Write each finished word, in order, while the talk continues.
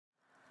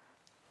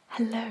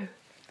Hello.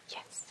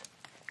 Yes.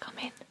 Come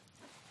in.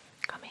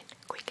 Come in.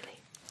 Quickly.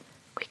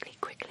 Quickly,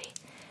 quickly.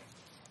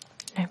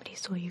 Nobody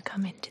saw you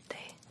come in, did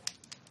they?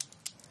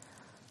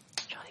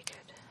 Jolly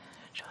good.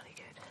 Jolly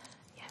good.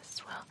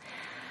 Yes, well,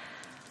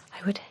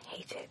 I would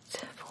hate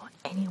it for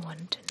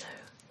anyone to know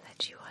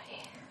that you are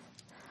here.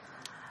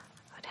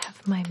 I'd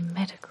have my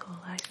medical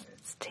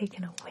license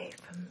taken away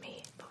from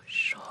me for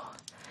sure.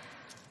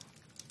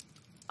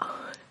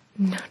 Oh,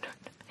 no.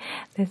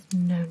 There's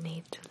no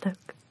need to look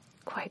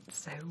quite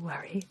so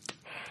worried.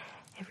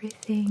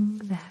 Everything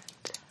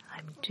that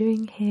I'm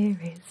doing here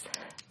is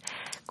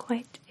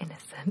quite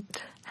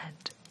innocent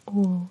and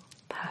all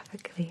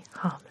perfectly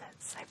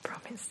harmless, I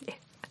promise you.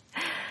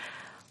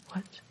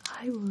 What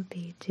I will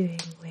be doing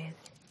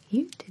with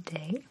you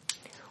today,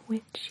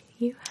 which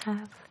you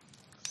have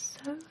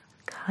so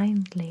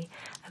kindly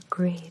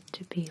agreed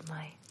to be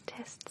my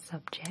test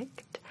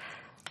subject,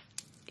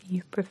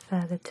 you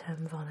prefer the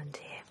term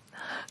volunteer,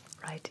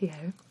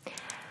 rightio,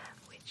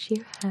 which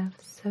you have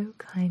so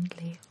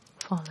kindly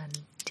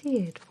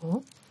volunteered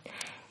for,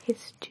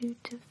 is to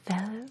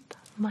develop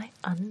my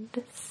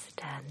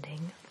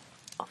understanding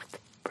of the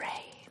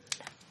brain.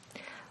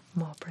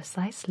 More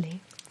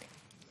precisely,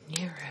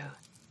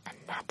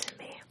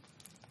 neuroanatomy.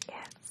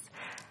 Yes.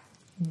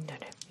 No,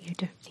 you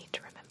don't need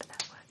to remember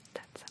that word.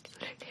 That's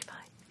absolutely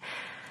fine.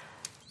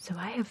 So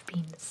I have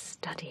been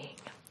studying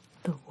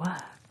the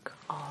work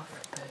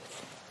of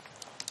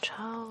both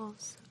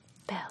Charles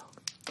Bell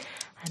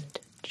and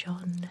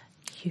John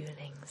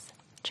Hewlings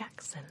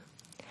Jackson,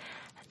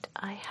 and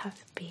I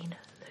have been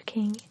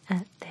looking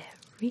at their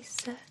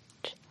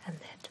research and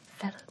their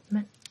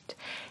development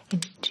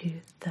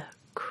into the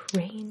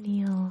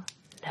cranial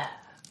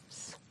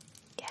nerves.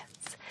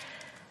 Yes,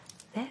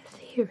 their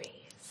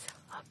theories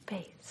are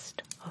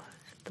based on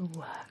the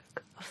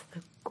work of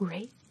the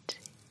great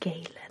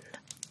Galen.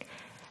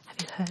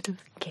 Have you heard of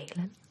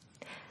Galen?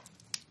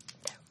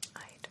 No,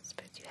 I don't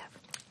suppose you have.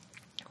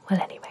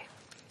 Well, anyway,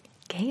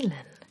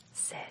 Galen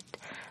said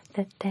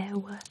that there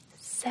were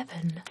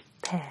 7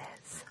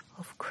 pairs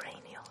of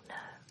cranial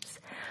nerves,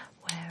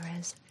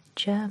 whereas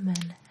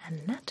German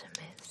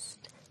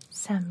anatomist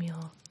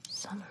Samuel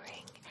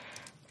Sommering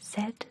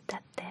said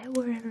that there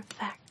were in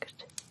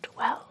fact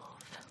 12.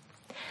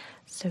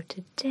 So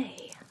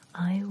today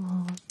I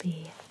will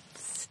be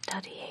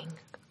studying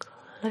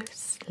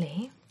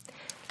closely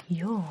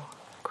your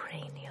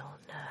cranial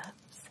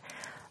nerves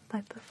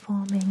by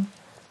performing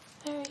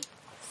very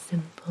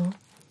simple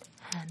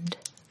and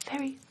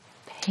very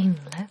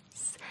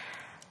painless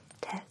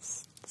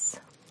tests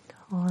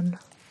on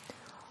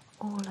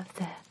all of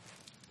the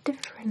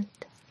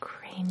different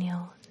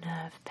cranial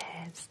nerve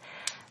pairs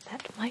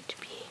that might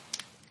be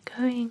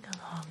going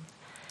along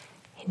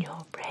in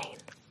your brain.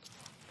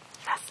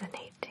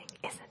 Fascinating,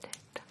 isn't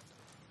it?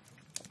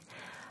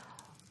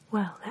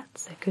 Well,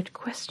 that's a good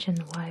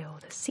question. Why all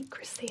the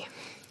secrecy?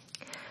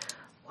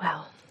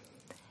 Well,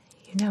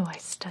 you know I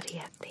study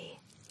at the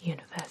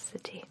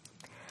university.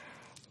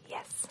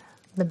 Yes,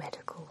 the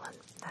medical one,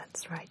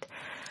 that's right.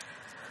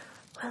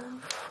 Well,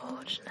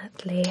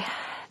 unfortunately,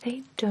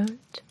 they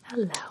don't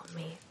allow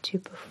me to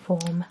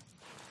perform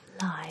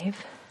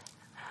live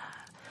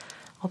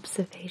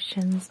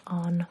observations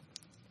on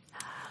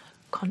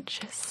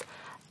conscious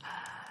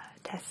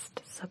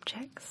test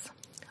subjects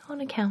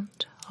on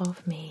account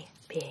of me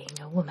being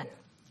a woman.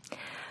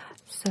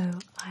 So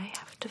I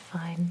have to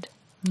find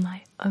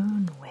my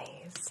own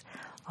ways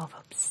of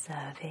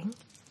observing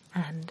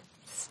and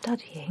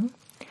studying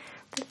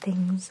the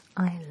things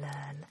I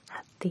learn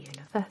at the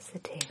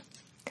university,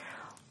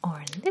 or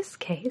in this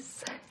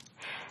case,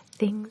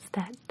 things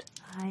that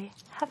I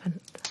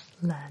haven't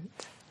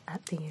learnt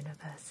at the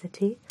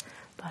university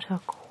but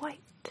are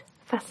quite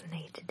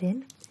fascinated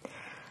in,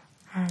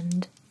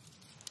 and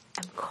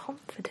am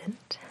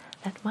confident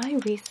that my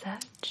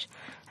research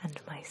and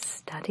my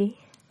study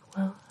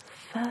will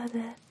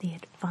further the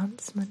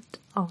advancement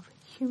of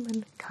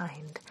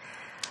humankind.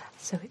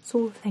 So it's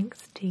all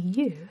thanks to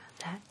you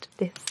that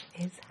this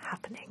is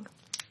happening.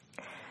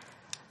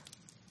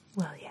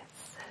 Well,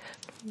 yes,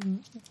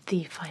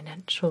 the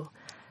financial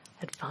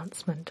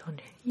advancement on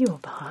your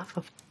behalf,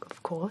 of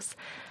course.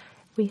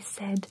 We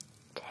said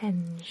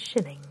 10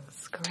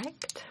 shillings,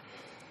 correct?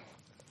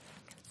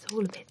 It's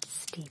all a bit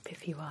steep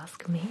if you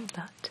ask me,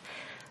 but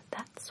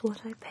that's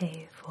what I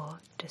pay for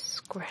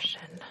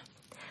discretion.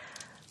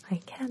 I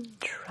can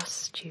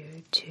trust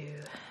you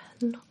to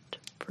not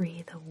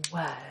breathe a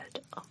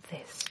word of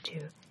this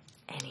to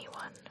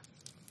anyone.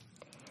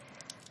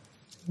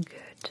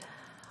 Good.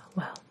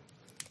 Well,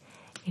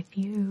 if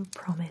you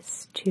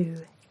promise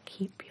to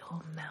keep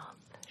your mouth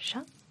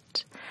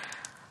shut,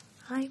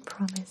 I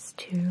promise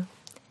to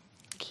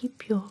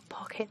keep your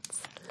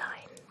pockets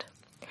lined.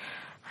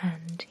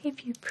 And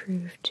if you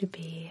prove to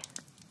be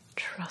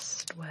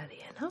trustworthy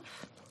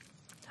enough,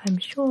 I'm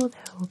sure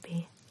there will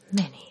be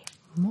many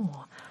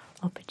more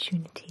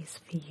opportunities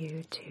for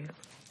you to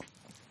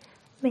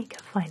make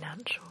a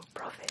financial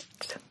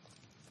profit.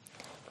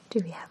 Do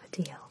we have a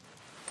deal?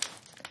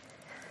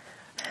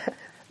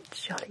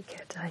 Jolly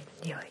good. I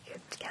knew I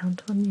could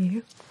count on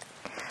you.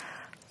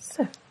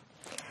 So,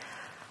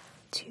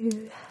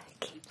 to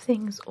keep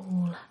things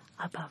all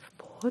above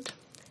board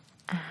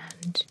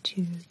and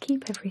to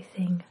keep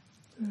everything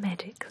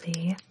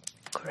medically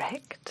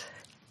correct,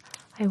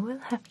 I will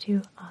have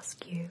to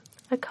ask you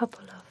a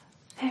couple of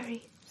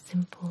very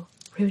simple,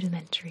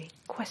 rudimentary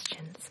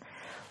questions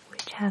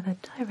which have a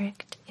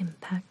direct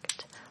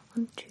impact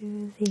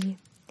onto the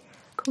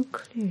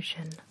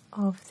conclusion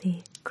of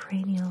the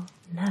cranial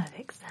nerve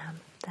exam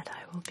that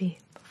I will be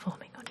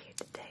performing on you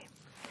today.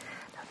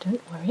 Now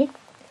don't worry,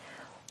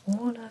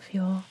 all of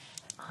your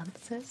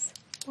answers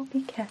will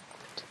be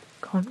kept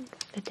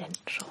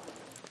confidential.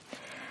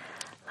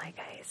 Like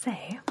I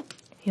say,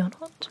 you're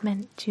not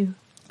meant to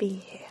be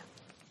here.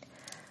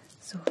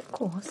 So of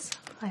course,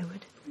 I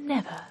would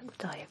never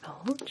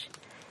divulge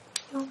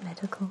your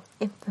medical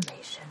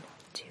information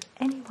to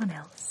anyone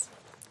else.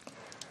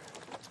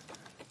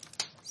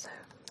 So,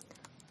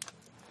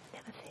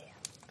 never fear.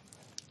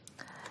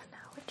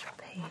 Now, which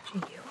page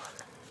are you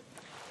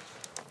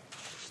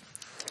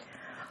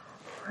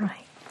on?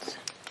 Right.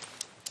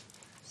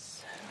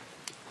 So,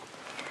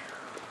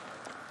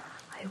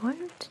 I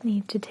won't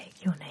need to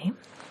take your name.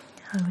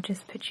 I will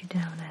just put you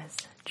down as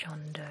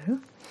John Doe.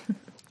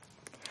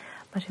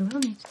 But I will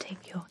need to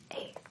take your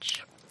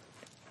age.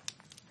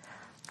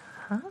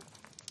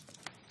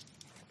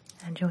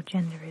 And your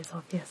gender is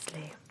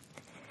obviously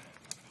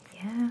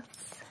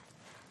yes.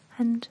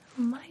 And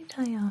might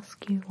I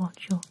ask you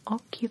what your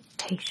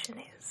occupation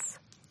is?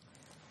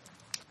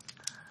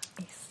 Let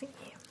me see.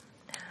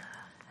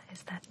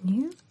 Is that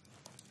new?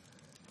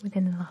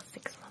 Within the last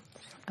 6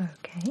 months.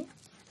 Okay.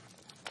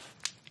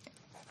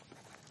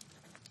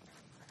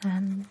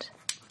 And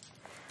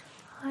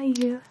are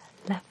you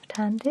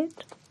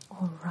left-handed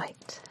or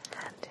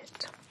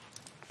right-handed?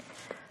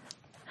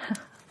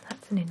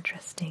 That's an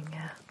interesting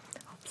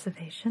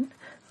observation.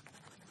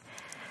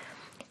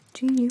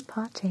 Do you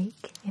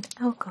partake in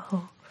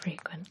alcohol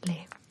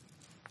frequently?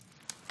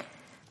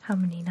 How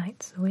many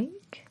nights a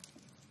week?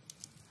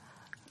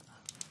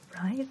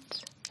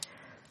 Right,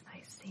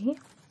 I see.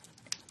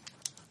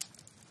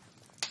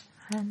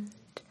 And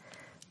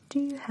do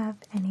you have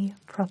any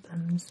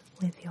problems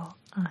with your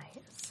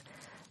eyes,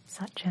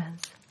 such as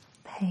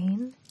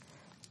pain,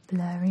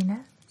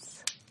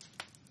 blurriness?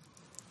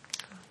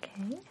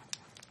 Okay.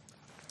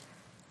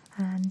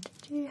 And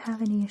do you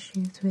have any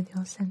issues with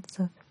your sense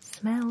of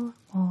smell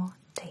or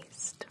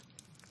taste?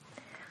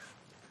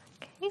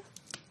 Okay.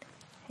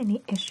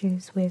 Any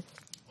issues with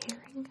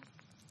hearing?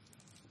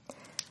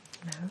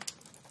 No.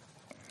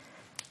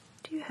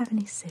 Do you have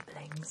any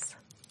siblings?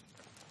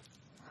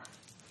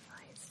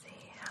 I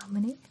see. How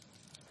many?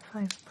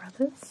 5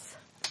 brothers,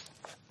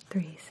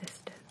 3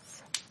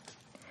 sisters.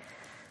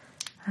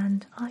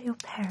 And are your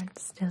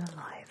parents still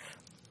alive?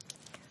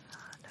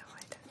 No,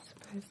 I don't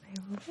suppose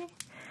they will be.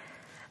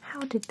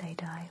 How did they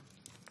die?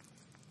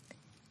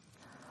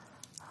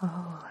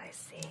 Oh, I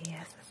see.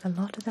 Yes, there's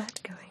a lot of that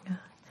going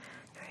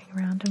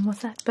around. And was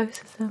that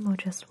both of them or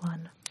just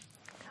one?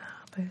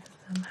 Both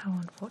of them. How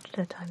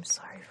unfortunate. I'm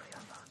sorry for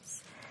your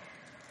loss.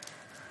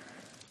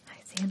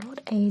 I see. And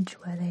what age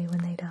were they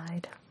when they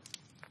died?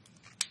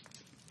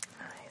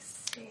 I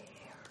see.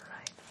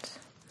 Right.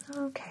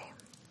 Okay.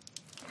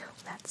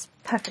 That's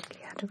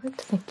perfectly adequate.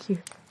 Thank you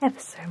ever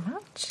so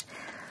much.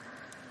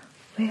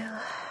 We'll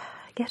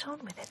get on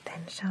with it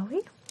then, shall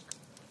we?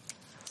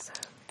 So,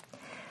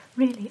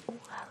 really all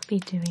I'll be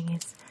doing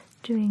is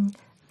doing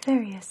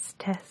various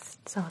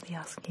tests. I'll be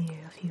asking you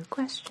a few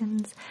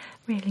questions.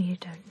 Really, you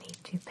don't need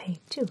to pay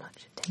too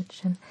much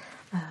attention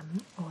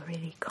or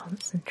really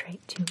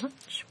concentrate too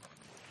much.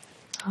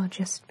 I'll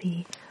just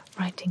be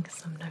writing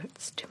some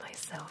notes to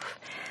myself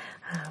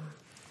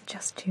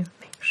just to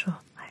make sure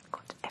I've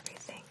got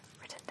everything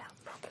written down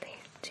properly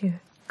to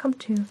come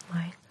to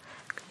my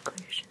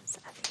conclusions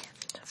at the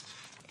end.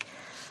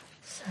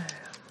 So,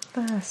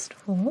 first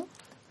of all,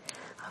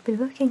 I'll be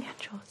looking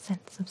at your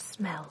sense of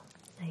smell.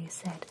 Now, you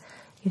said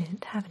you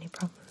didn't have any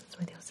problems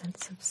with your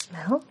sense of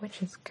smell,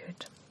 which is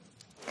good.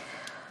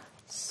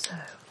 So,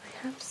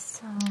 I have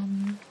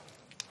some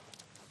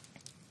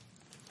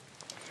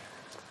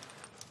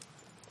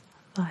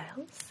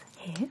vials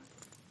here,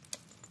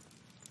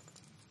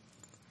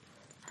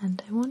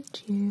 and I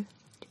want you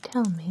to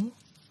tell me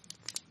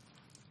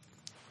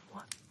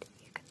what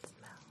you can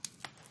smell.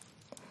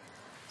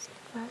 So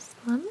the first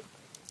one,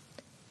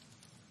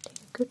 take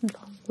a good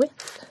long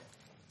whiff.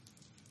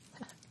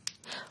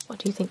 What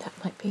do you think that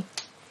might be?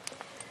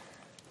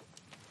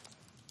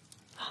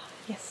 Ah,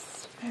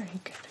 yes, very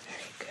good,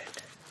 very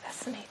good.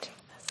 Fascinating,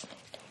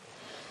 fascinating.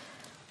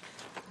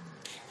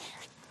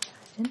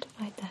 I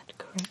identified that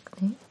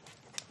correctly.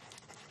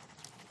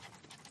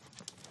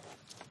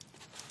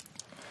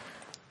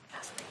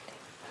 Fascinating,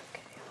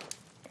 okay.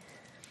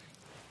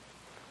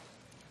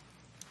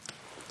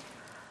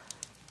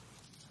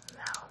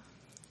 Now,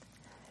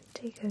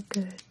 take a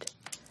good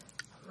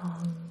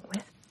long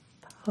whiff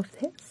of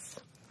this.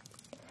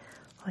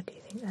 What do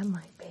you think that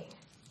might be?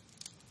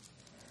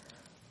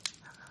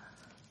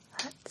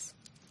 That's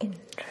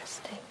interesting.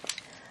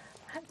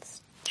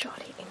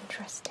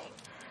 interesting.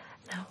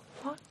 Now,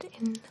 what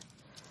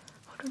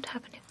would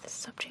happen if the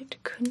subject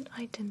couldn't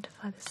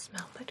identify the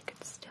smell but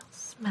could still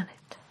smell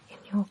it in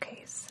your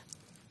case?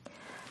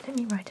 Let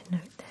me write a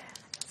note there.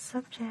 The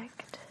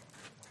subject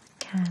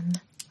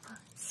can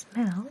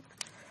smell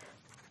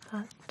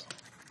but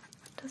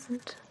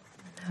doesn't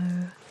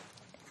know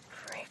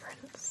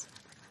fragrance,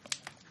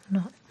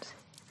 not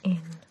in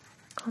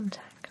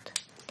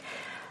contact.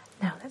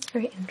 Now that's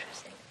very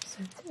interesting. So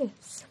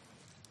this,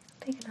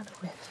 take another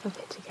whiff of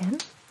it again.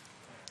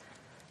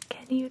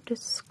 Can you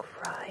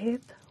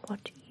describe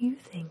what you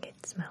think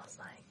it smells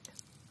like?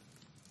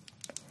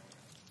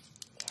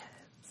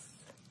 Yes.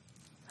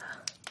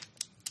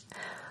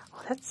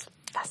 Oh, that's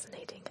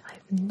fascinating.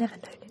 I've never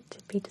known it to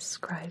be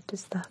described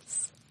as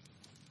thus.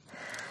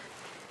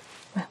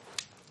 Well,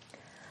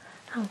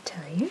 I'll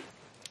tell you.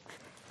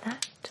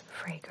 That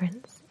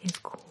fragrance is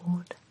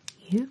called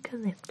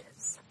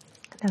eucalyptus.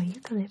 Now,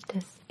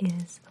 eucalyptus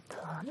is a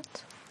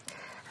plant,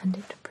 and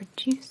it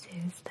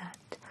produces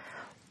that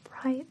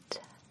bright,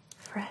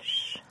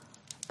 fresh,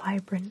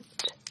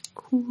 vibrant,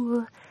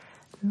 cool,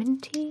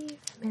 minty,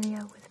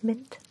 familiar with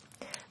mint,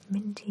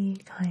 minty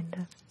kind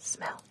of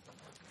smell.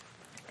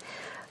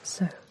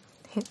 So,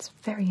 it's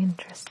very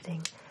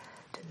interesting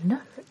to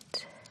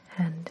note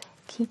and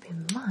keep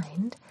in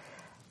mind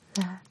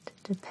that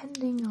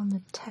depending on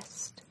the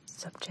test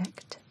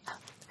subject,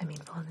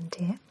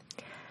 volunteer,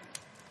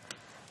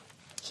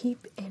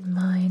 keep in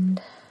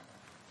mind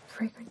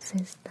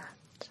fragrances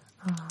that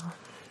are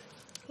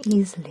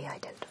easily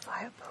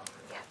identifiable.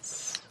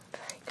 Yes,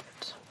 very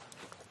good.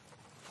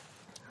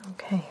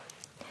 Okay,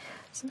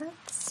 so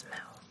that's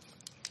smell.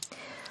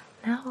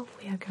 Now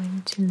we are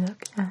going to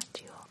look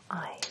at your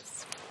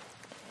eyes.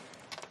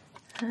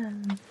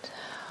 And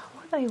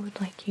what I would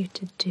like you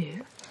to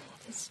do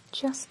is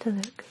just to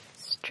look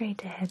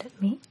straight ahead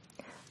at me.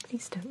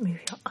 Please don't move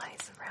your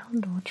eyes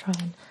around or try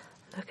and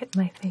look at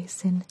my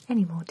face in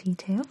any more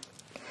detail.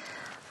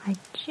 I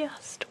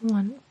just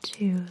want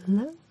to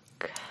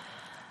look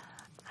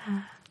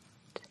at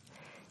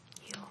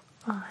your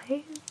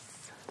eyes.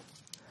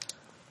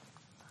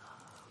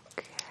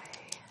 Okay.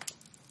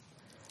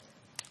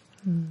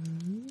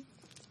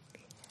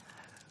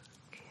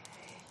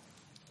 Okay.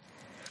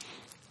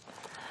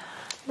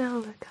 Now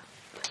look up.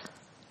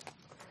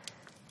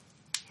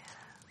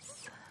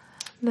 Yes.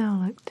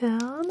 Now look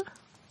down.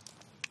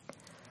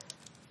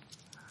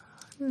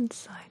 And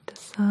side to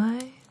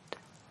side.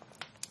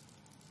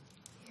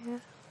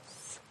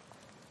 Yes.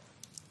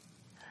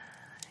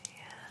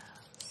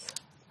 Yes.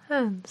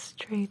 And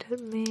straight at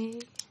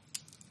me.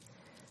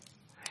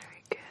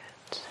 Very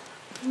good.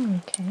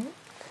 Okay,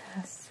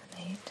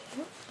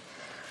 fascinating.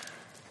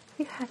 Have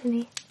you had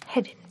any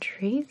head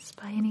injuries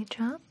by any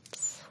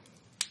chance?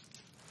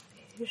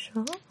 Are you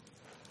sure?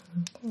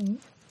 Okay.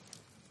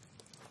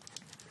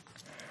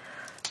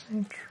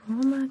 No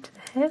trauma to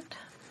the head.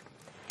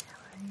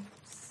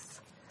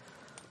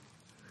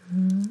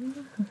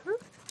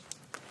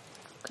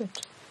 Good.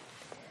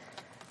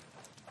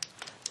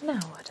 Now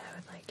what I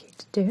would like you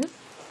to do,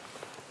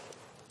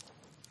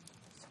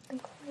 something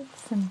quite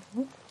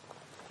simple.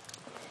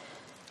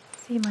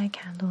 See my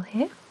candle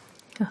here?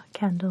 Oh,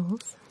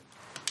 candles.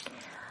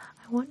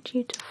 I want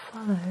you to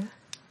follow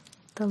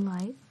the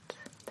light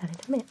that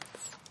it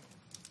emits.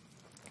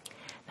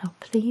 Now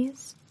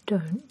please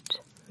don't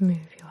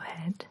move your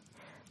head,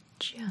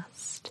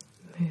 just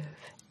move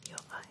your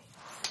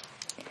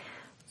eyes.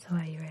 So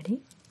are you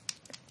ready?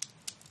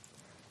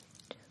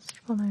 Just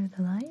follow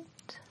the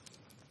light.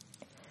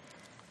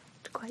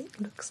 It quite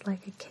looks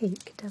like a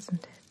cake,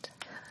 doesn't it?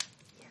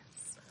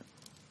 Yes.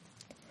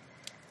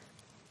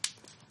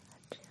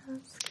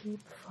 Just keep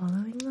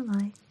following the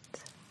light.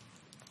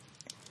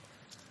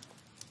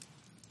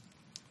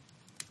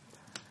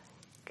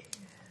 Good.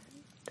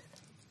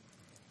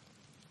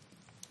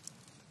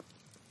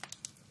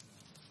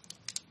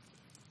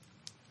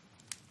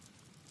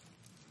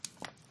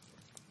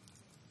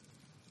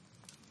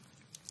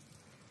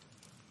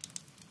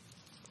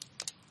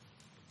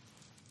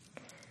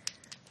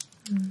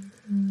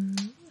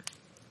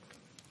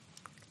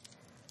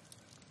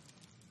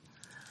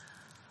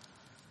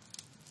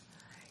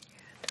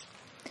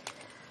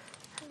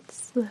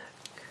 Let's look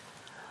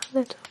a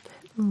little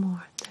bit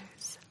more at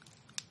those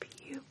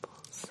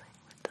pupils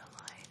with the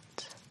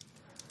light.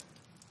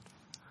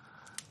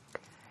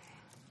 Okay,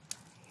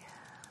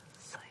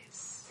 yes, I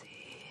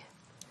see.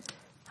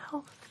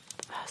 How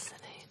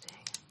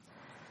fascinating.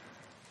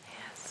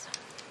 Yes.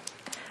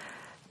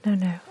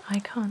 No, I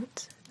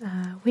can't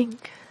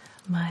wink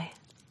my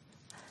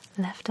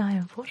left eye,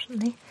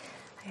 unfortunately.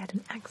 I had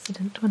an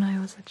accident when I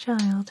was a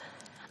child,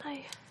 and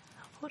I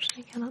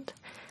unfortunately cannot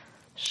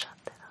shut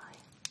that eye.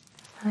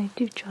 And I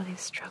do jolly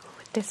struggle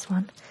with this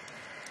one.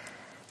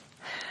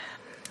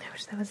 I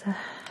wish there was a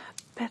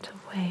better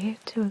way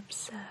to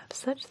observe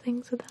such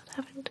things without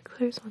having to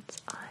close one's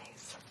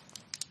eyes.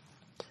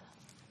 But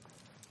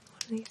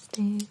one of these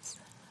days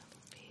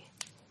will be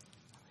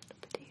a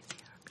little bit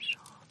easier, I'm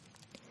sure.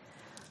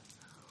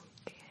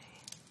 Okay.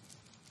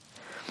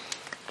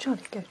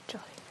 Jolly good,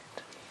 jolly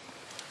good.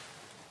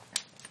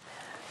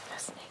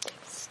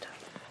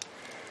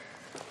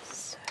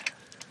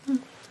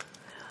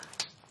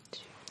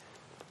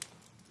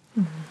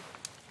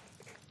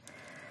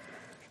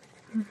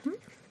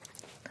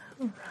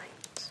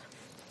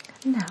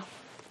 Now,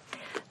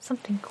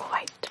 something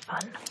quite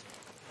fun.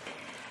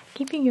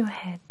 Keeping your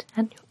head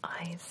and your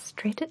eyes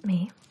straight at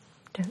me,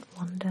 don't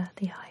wander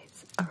the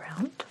eyes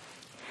around.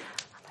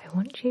 I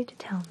want you to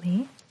tell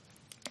me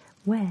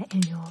where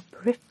in your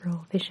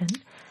peripheral vision,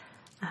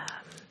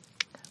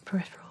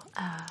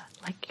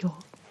 like your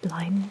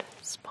blind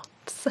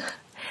spots, I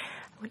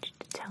want you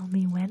to tell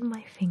me when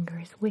my finger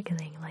is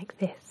wiggling like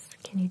this.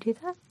 Can you do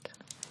that?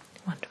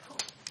 Wonderful.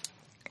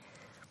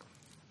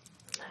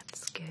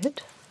 That's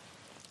good.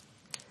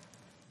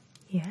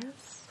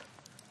 Yes.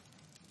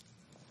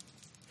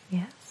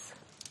 Yes.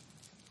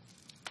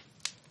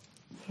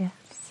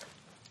 Yes.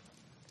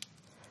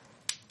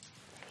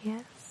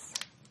 Yes.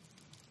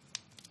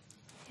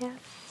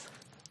 Yes.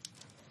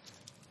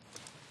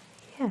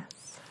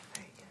 Yes.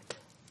 Very good.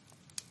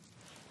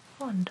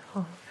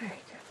 Wonderful.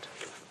 Very good.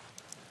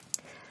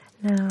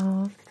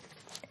 Now,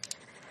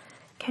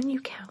 can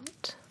you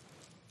count?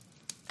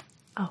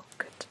 Oh,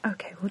 good.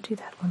 Okay, we'll do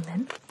that one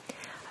then.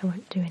 I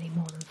won't do any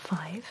more than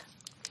 5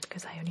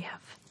 because I only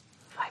have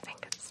 5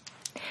 fingers.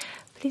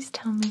 Please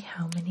tell me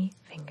how many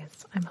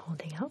fingers I'm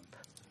holding up.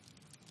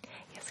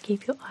 Yes,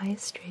 keep your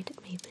eyes straight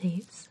at me,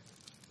 please.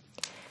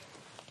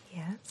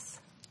 Yes.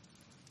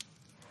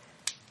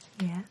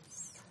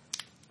 Yes.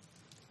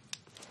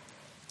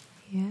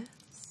 Yes.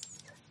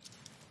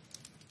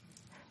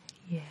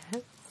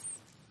 Yes.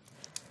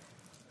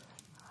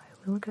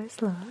 I will go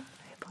slower.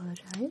 I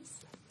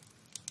apologize.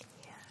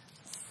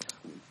 Yes.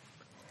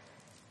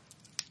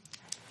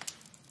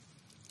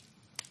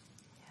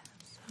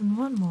 Yes. And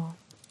one more.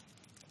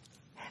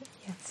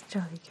 Yes,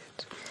 jolly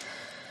good.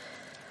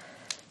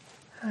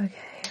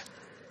 Okay.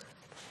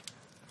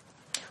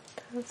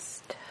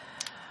 Just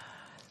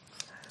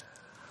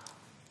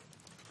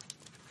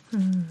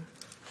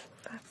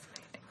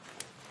fascinating.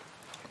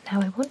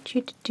 Now I want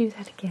you to do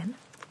that again,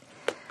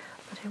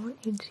 but I want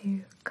you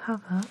to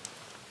cover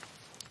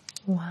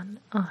one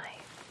eye,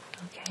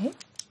 okay?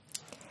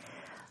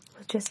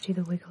 We'll just do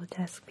the wiggle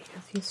test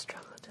because you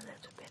struggled a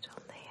little bit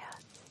on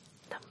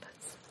the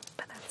numbers,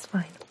 but that's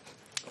fine.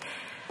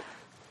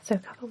 So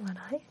cover one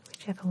eye,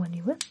 whichever one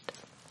you want.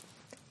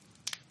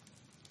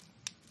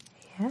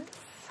 Yes.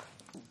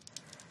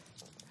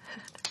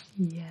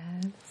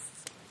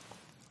 Yes.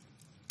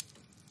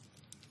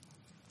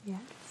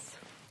 Yes.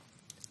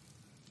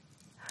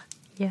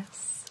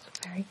 Yes.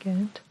 Very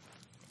good.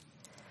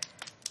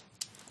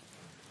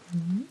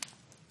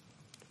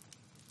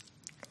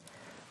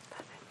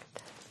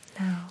 Perfect.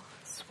 Now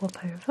swap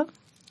over.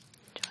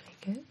 Jolly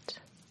good.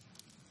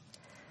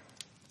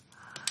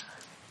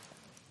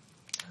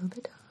 A little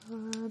bit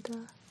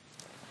harder.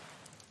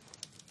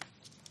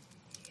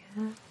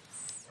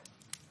 Yes.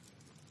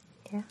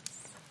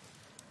 Yes.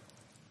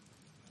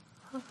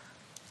 Oh.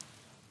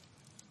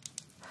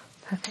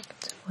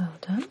 Perfect. Well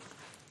done.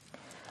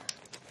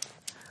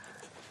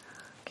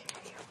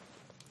 Okay.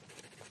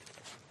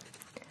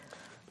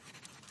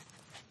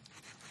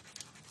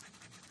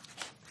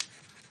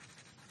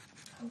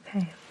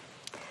 Okay.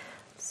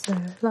 So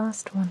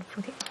last one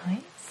for the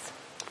eyes.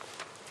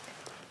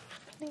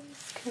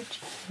 Please could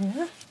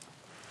you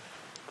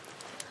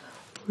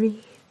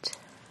read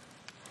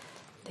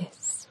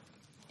this?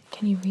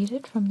 Can you read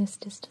it from this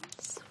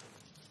distance?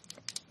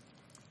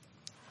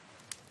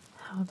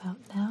 How about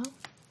now?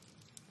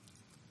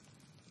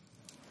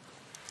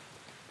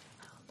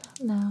 How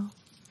about now?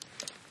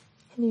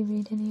 Can you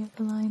read any of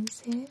the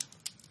lines here?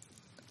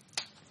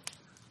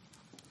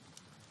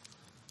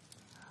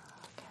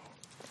 Okay.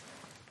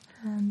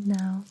 And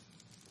now,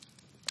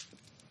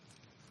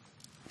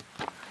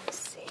 I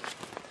see.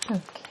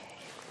 Okay.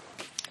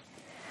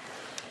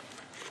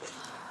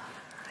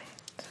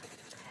 Alright.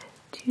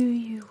 Do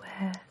you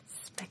wear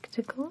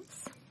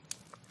spectacles?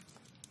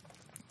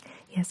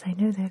 Yes, I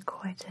know they're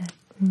quite a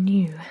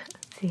new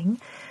thing,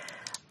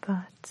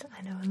 but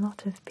I know a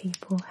lot of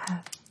people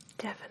have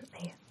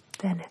definitely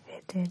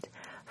benefited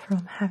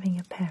from having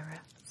a pair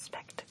of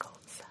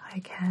spectacles. I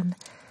can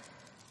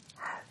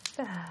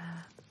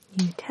have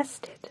you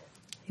tested,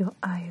 your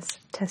eyes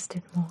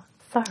tested more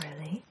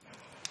thoroughly.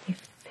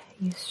 If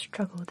you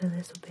struggled a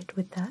little bit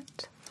with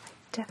that, I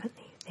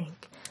definitely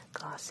think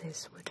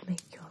glasses would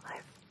make your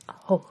life a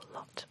whole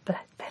lot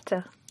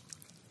better.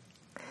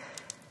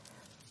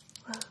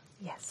 Well,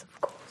 yes,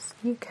 of course,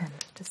 you can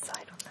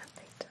decide on that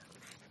later.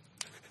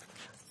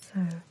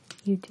 So,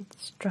 you did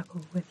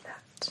struggle with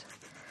that,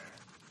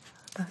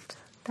 but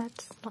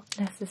that's not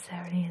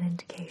necessarily an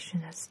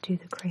indication as to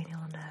the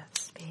cranial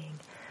nerves being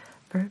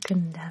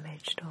broken,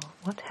 damaged, or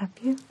what have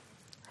you.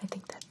 I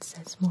think that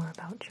says more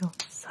about your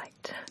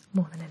sight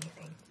more than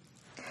anything.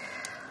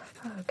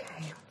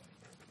 Okay.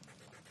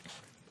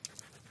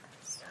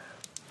 So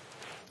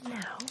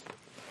now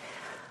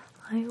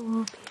I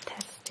will be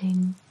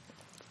testing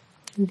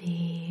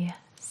the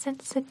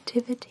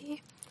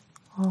sensitivity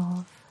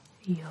of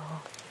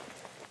your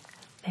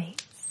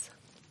face,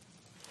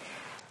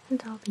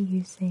 and I'll be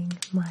using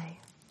my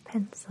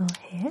pencil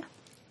here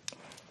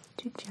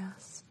to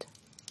just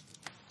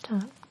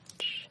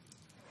touch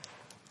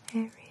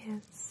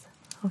areas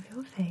of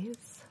your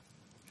face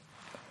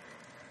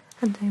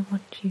and I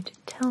want you to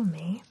tell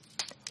me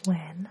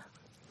when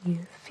you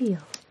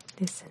feel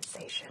this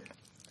sensation.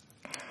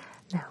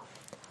 Now,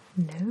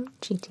 no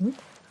cheating.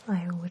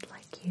 I would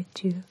like you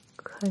to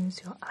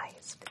close your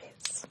eyes for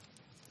this.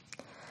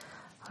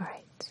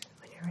 Alright,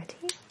 when you're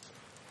ready,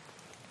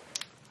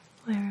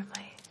 where am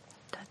I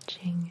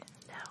touching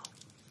now?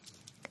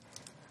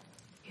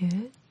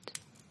 Good.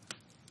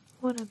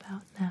 What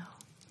about now?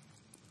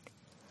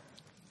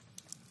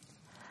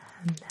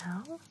 And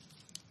now?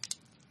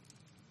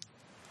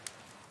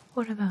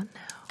 What about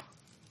now?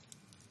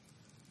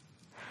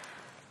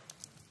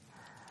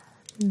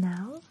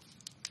 Now?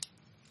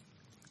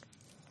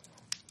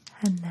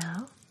 And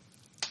now?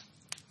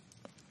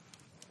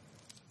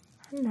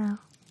 And now?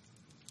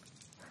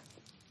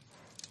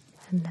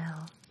 And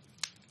now?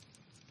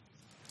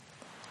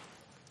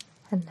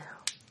 And now?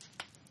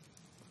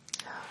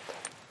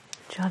 Okay,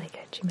 jolly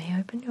good. You may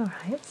open your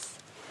eyes.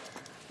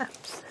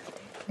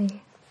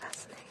 Absolutely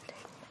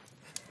fascinating.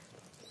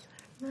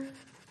 So nice.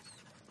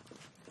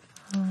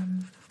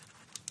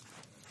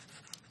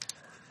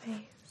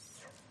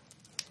 Face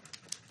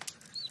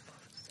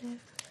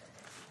responsive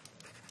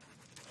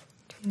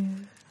to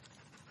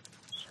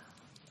sharp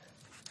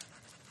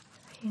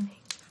paintings,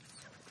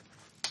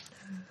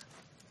 no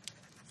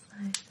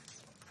signs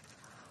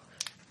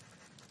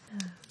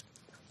of nerve.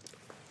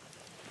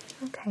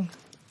 Okay,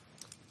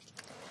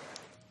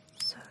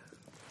 so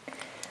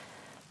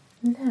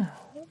now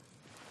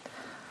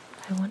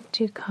I want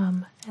to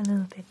come a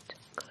little bit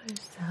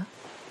closer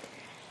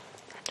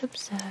and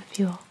observe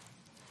your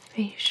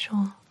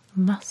facial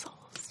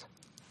muscles.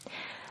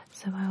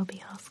 So I'll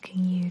be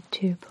asking you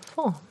to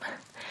perform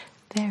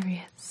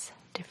various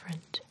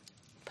different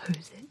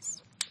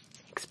poses,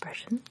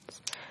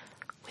 expressions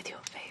with your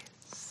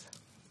face,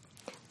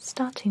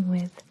 starting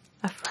with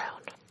a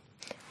frown.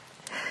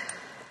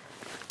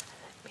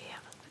 Let me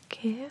have a look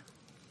here.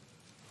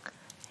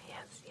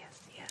 Yes, yes,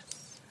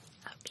 yes.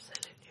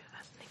 Absolutely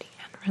fascinating.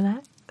 And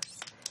relax.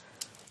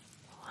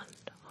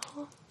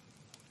 Wonderful.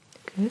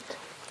 Good.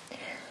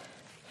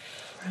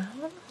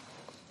 Frown.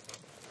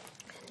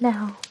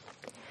 Now,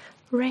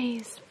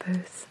 raise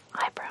both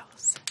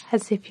eyebrows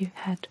as if you've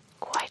had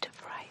quite a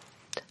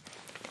fright.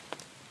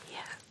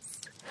 Yes.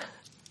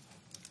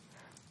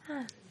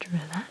 And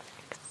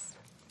relax.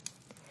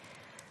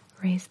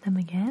 Raise them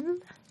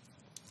again.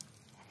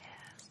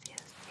 Yes,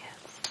 yes,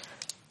 yes.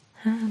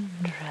 And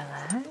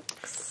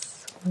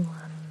relax.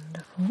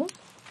 Wonderful.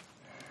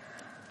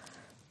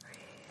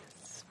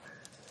 Raise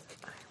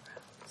both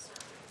eyebrows.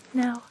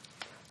 Now,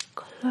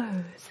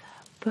 close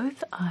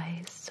both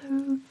eyes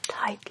so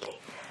tightly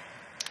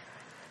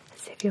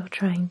as if you're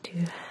trying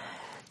to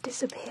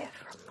disappear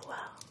from the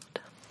world.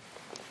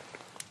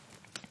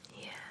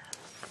 Yes.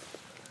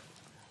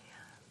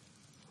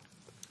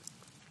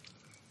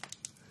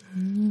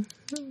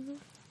 Mm-hmm.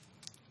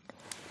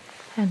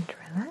 And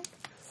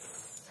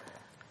relax.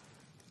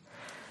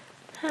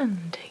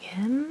 And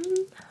again,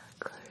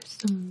 close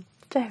them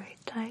very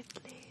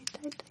tightly.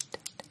 Tight, tight,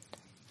 tight, tight,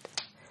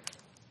 tight.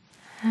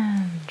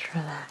 And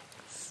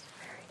relax.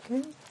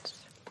 Very good.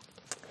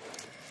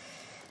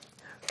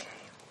 Okay.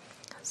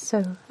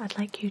 So I'd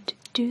like you to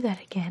do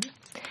that again,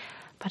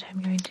 but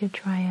I'm going to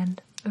try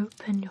and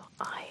open your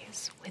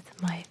eyes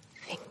with my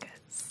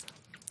fingers.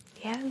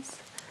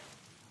 Yes?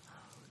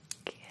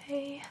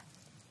 Okay.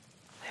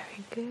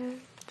 Very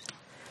good.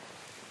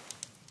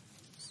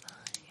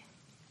 Sorry.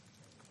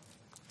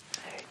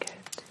 Very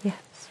good.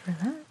 Yes,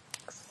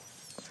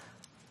 relax.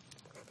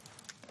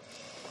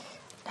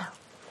 Now,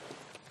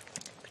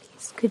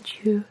 please could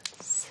you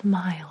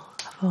smile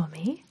for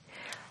me?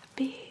 A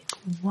big,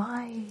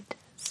 wide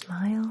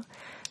smile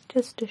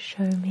just to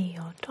show me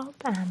your top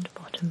and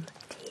bottom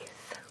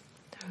teeth.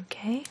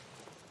 Okay?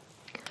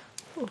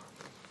 Oh,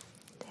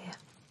 there.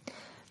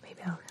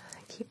 Maybe I'll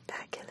keep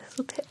back a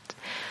little bit.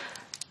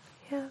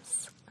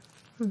 Yes.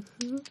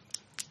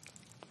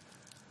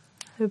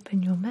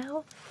 Open your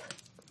mouth.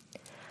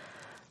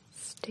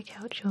 Stick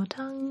out your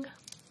tongue.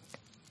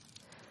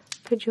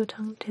 Put your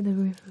tongue to the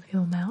roof of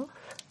your mouth.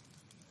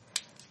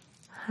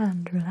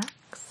 And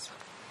relax.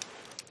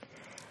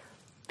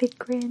 Big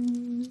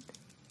grin.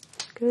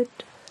 Good.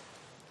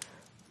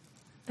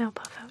 Now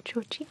puff out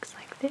your cheeks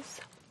like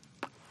this.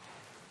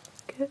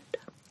 Good.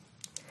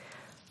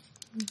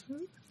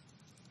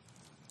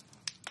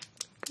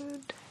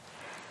 Good.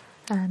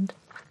 And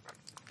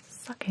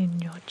suck in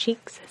your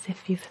cheeks as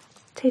if you've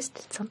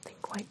tasted something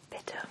quite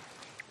bitter.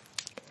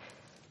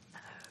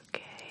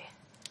 Okay.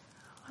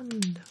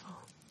 Wonderful.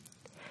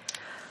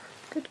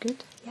 Good,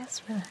 good.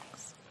 Yes,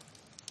 relax.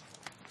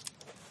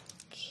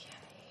 Okay.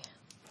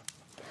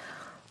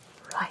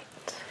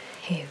 Right.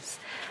 Here's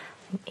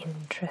an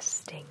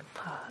interesting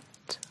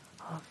part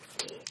of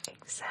the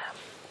exam.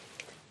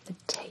 The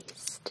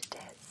taste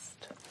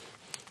test.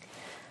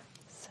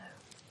 So,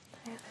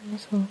 I have a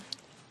little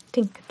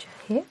tincture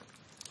here.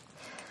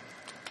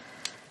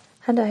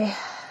 And I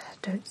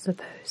don't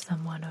suppose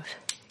someone of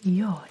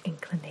your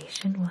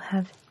inclination will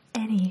have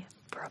any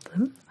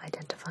problem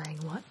identifying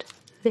what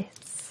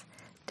this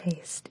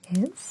taste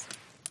is.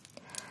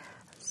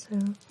 So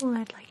all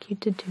I'd like you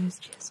to do is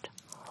just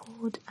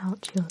hold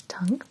out your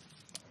tongue,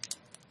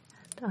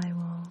 and I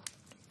will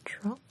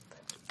drop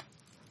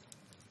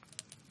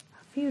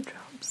a few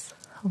drops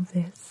of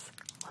this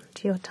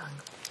onto your tongue.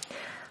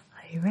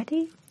 Are you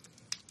ready?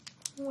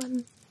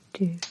 1,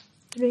 2,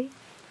 3.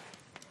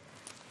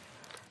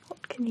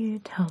 What can you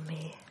tell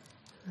me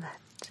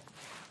that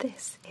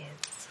this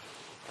is?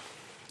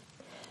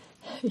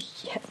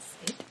 Yes,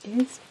 it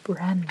is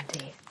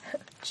brandy.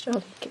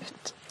 Jolly good.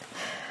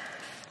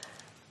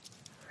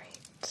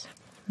 Right.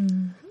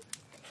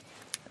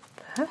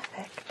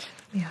 Perfect.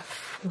 We are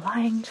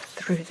flying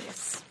through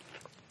this.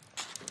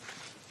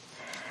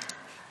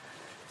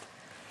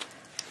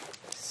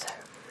 So,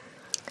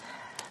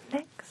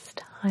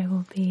 next I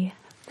will be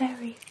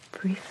very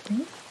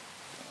briefly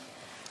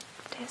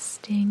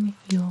testing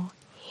your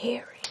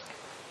hearing.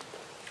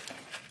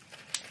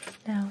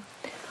 Now,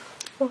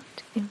 what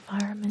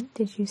environment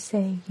did you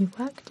say you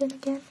worked in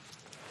again?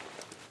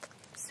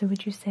 So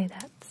would you say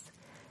that's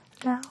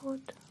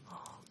loud or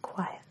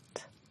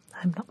quiet?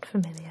 I'm not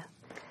familiar.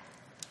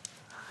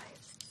 I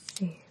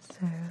see,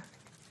 so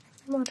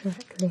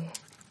moderately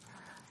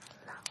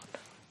loud.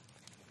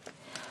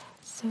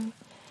 So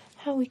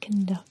how we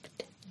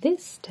conduct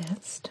this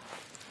test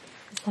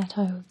is that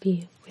I will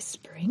be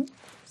whispering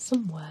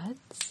some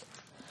words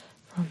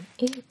from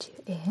ear to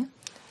ear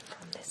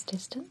from this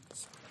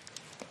distance,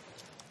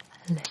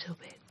 a little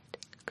bit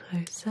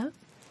closer,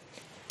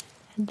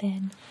 and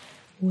then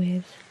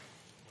with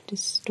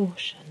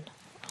distortion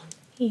on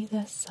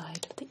either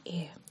side of the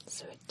ear,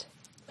 so it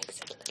makes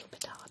it a little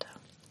bit harder.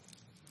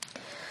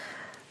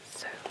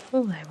 So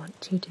all I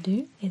want you to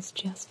do is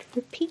just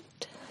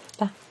repeat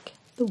back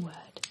the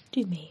word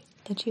to me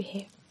that you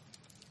hear.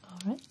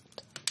 Alright?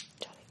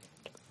 Jolly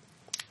good.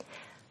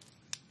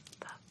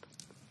 Pub.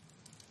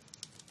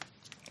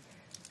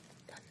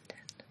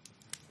 London.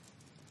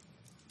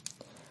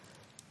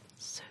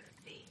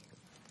 Sophie.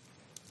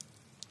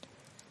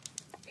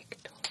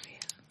 Victoria.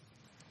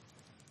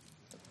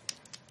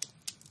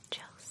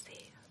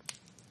 Chelsea.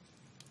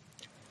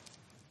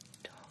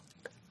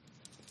 Dog.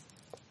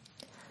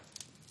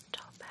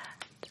 Top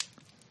hat.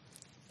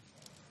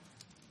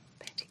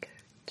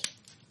 Petticoat.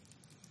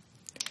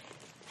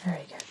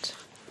 Very good.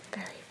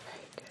 Very,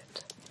 very good.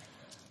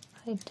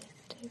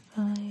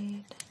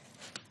 Identified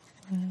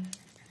words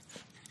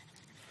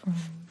from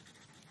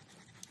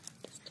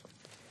distance.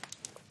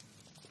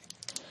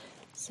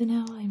 So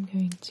now I'm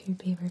going to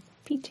be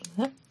repeating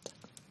that,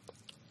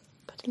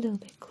 but a little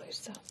bit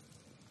closer.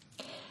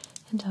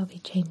 And I'll be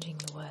changing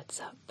the words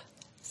up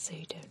so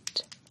you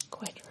don't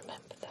quite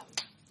remember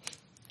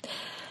them.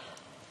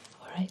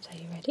 Alright, are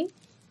you ready?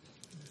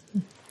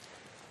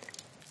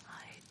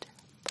 Hyde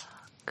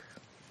Park.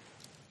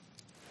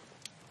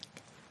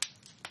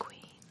 Queen.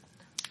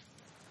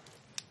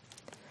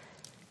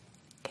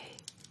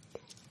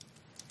 Cake.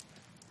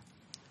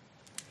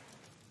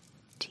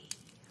 Tea.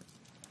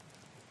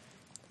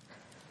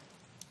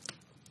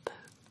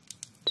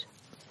 Boat.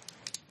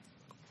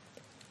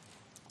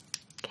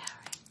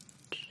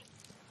 Carriage.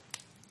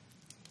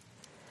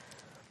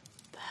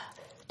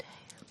 Birthday.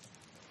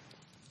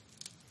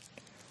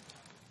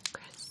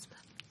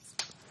 Christmas.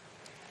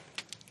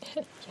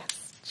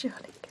 Yes,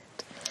 jolly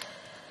good.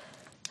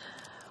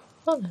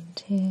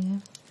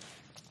 Volunteer.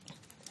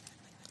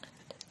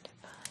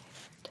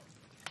 Identified.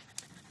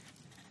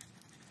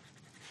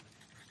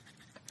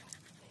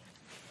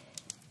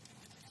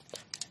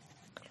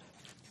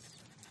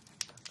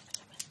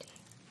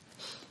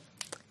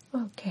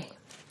 Okay,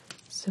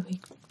 so we're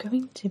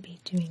going to be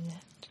doing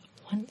that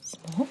once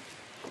more,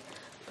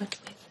 but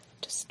with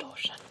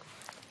distortion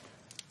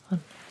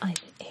on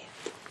either ear.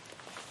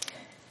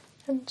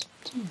 And to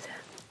do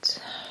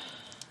that,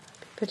 I'll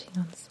be putting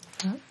on some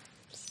gloves.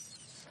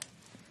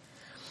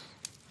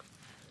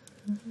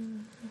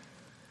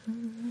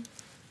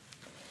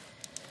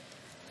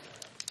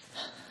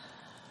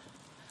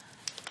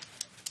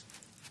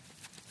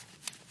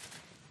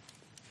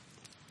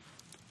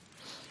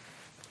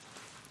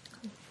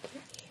 Okay.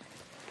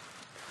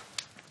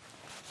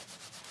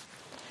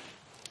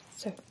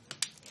 So,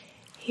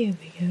 here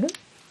we go.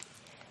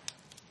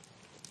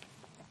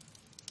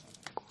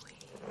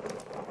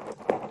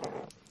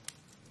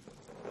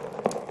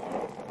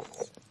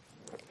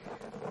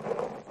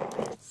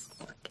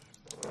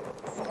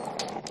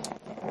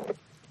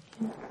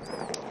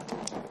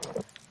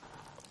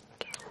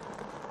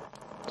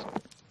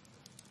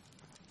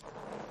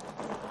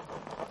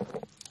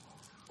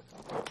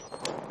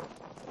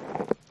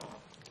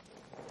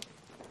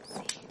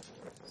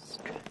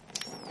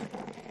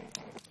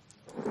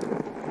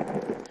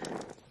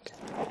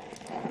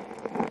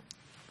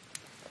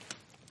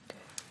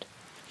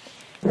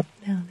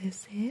 Now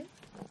this here.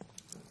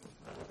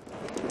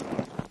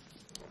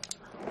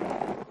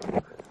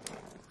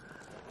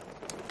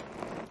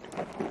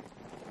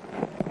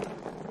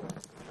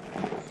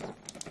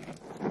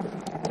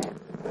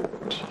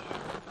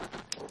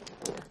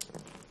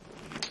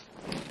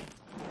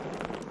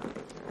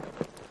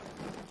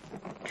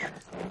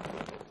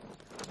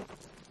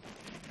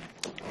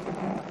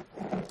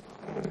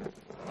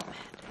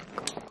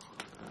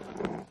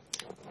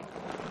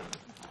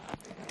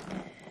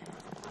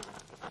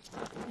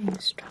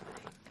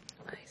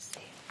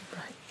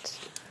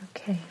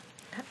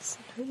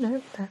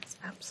 no, that's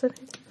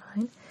absolutely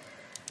fine.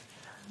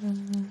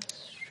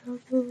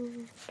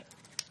 Struggled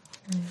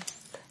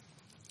with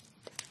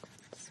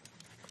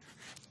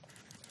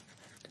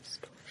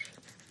distortion.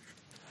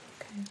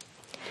 Okay,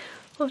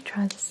 we'll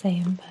try the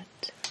same,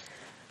 but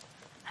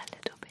a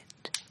little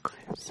bit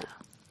closer.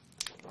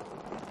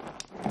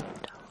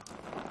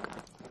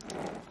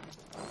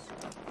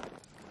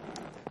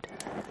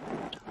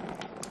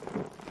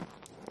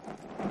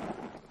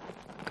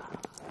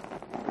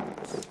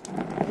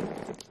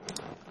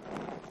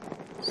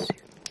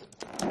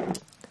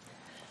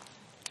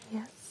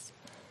 Yes.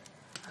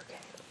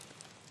 Okay.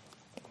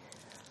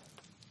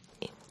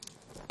 India.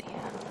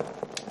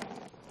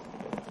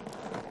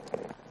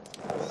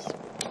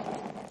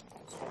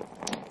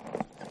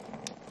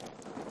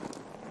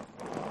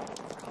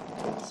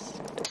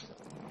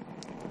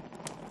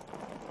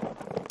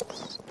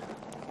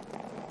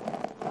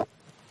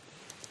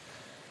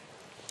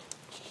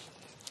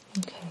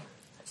 Okay,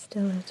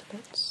 still a little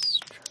bit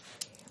struggling.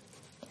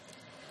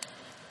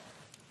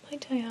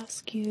 Might I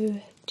ask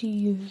you, do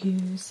you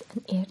use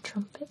an ear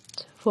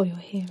trumpet for your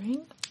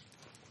hearing?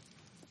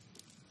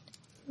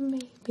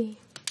 Maybe,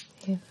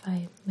 if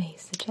I may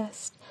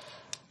suggest,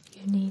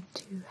 you need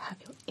to have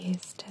your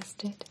ears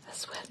tested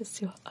as well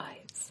as your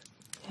eyes.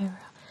 There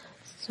are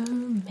so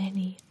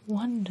many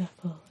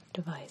wonderful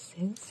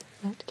devices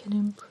that can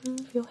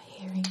improve your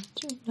hearing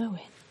to no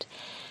end.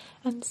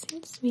 And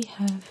since we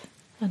have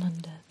an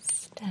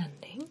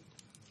understanding,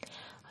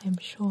 I'm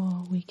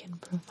sure we can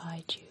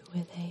provide you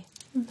with a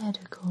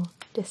medical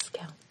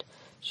discount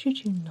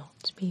should you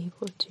not be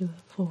able to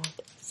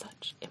afford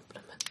such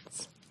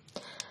implements.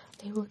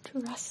 They will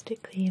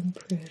drastically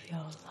improve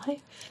your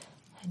life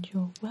and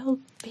your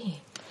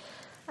well-being,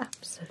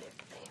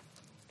 absolutely.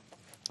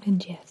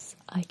 And yes,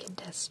 I can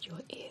test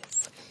your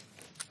ears.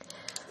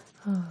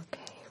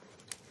 Okay,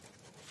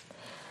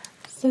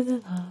 so the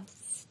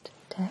last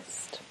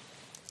test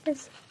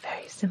is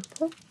very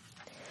simple.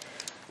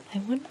 I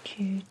want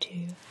you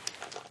to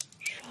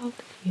shrug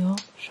your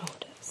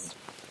shoulders.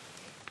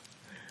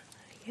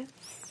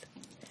 Yes,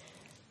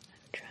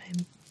 try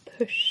and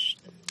push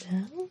them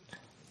down.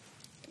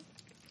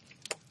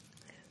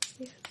 Yes,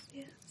 yes,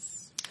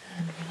 yes.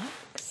 And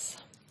relax.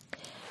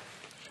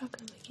 Shrug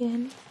them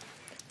again.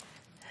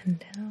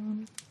 And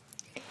down.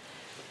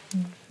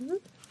 Do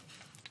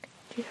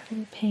you have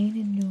any pain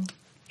in your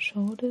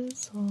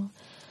shoulders or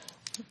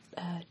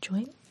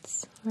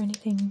joints or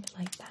anything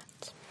like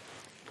that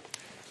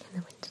in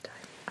the winter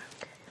time?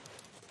 Okay.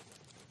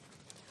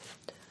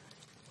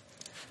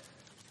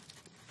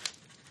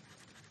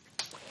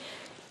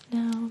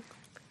 Now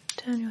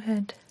turn your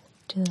head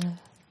to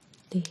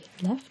the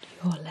left,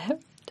 your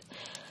left,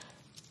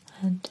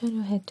 and turn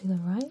your head to the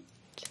right.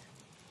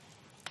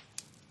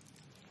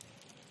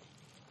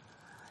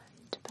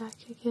 Back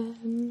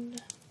again.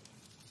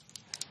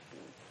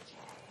 Okay.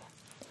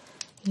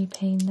 Any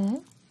pain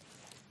there?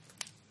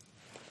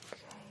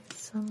 Okay,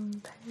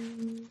 some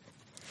pain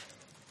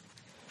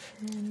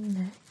in the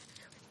neck.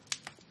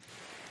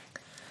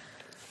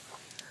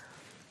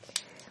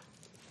 Okay.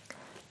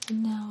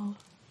 And now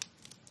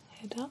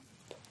head up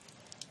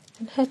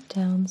and head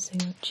down so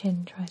your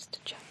chin tries to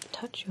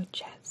touch your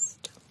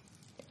chest.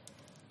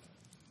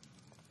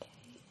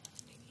 Okay,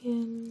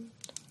 and again.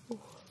 Oh,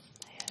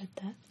 I heard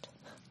that.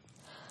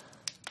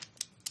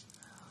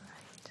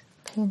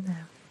 Pain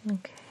there.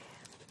 Okay.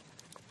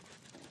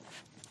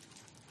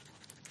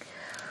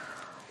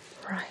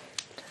 Right.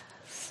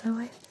 So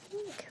I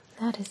think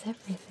that is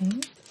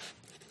everything.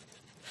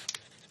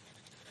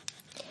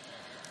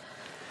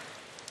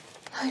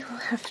 I will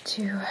have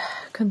to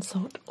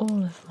consult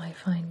all of my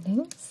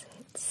findings.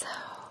 It's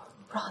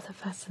rather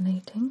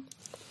fascinating.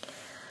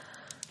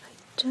 I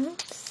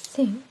don't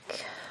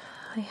think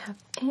I have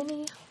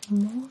any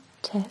more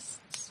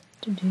tests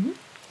to do.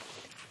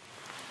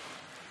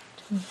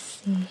 Let's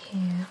see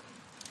here.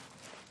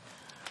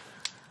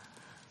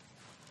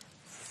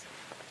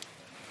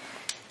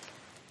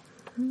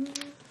 No,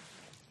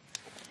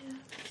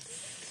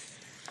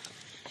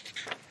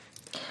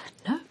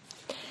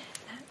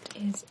 that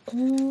is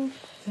all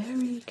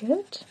very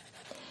good.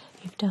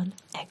 You've done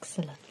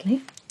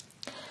excellently.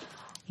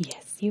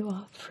 Yes, you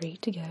are free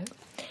to go.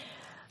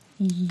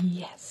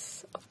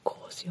 Yes, of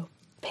course, your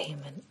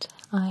payment.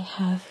 I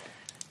have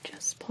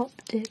just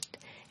popped it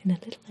in a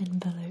little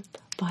envelope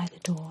by the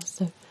door,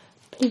 so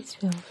please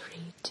feel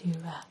free to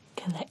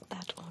collect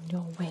that on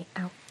your way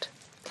out.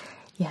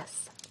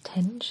 Yes,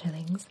 10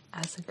 shillings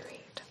as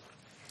agreed.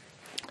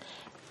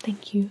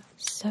 Thank you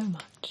so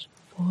much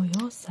for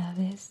your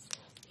service,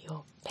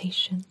 your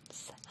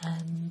patience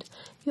and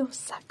your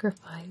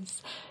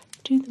sacrifice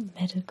to the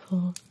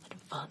medical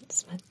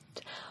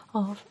advancement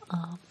of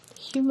our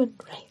human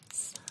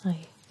race.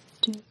 I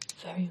do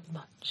very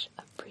much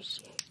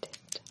appreciate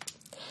it.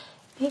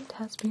 It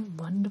has been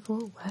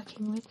wonderful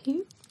working with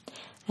you,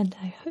 and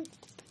I hope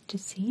to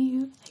see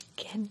you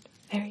again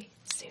very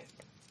soon.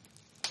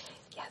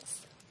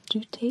 Yes,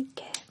 do take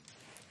care.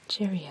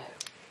 Cheerio.